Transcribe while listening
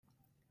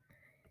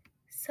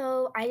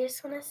So I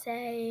just want to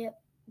say,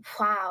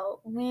 wow,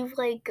 we've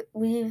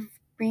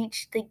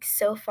reached like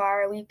so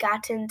far. We've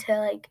gotten to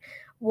like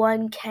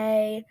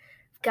 1K,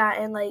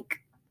 gotten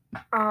like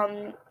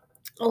um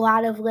a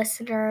lot of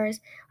listeners.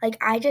 Like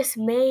I just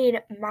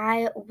made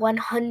my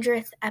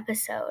 100th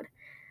episode.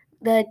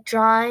 A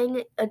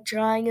drawing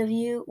of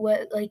you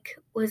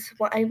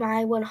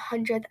my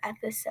 100th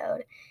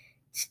episode.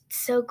 It's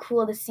so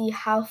cool to see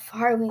how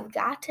far we've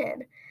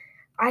gotten.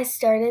 I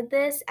started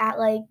this at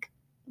like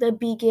the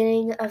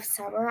beginning of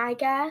summer, I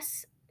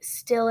guess,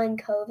 still in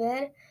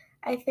COVID.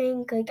 I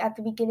think like at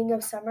the beginning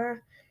of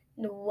summer.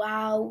 And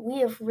wow, we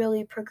have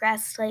really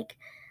progressed.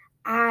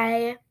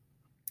 I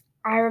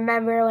I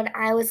remember when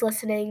I was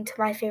listening to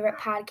my favorite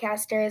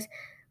podcasters,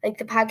 like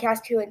the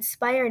podcast who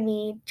inspired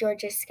me,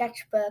 George's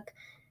Sketchbook.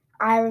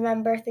 I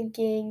remember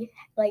thinking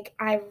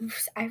I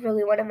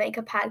really want to make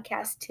a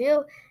podcast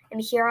too, and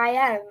here I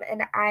am,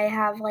 and I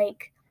have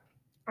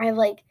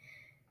like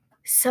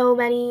so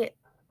many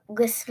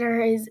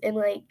listeners and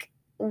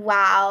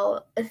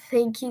wow,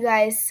 thank you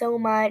guys so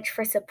much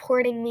for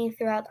supporting me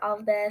throughout all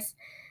of this.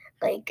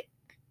 Like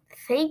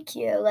thank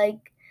you.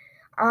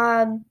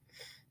 Um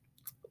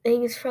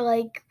thanks for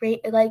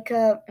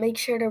make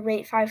sure to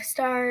rate 5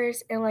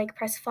 stars and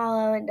press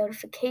follow and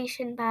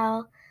notification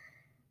bell.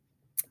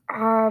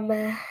 Um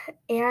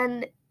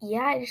and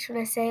yeah, I just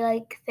want to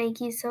say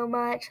thank you so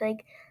much.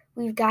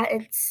 We've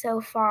gotten so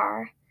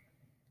far.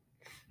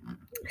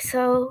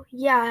 So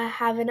yeah,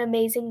 have an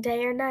amazing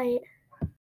day or night.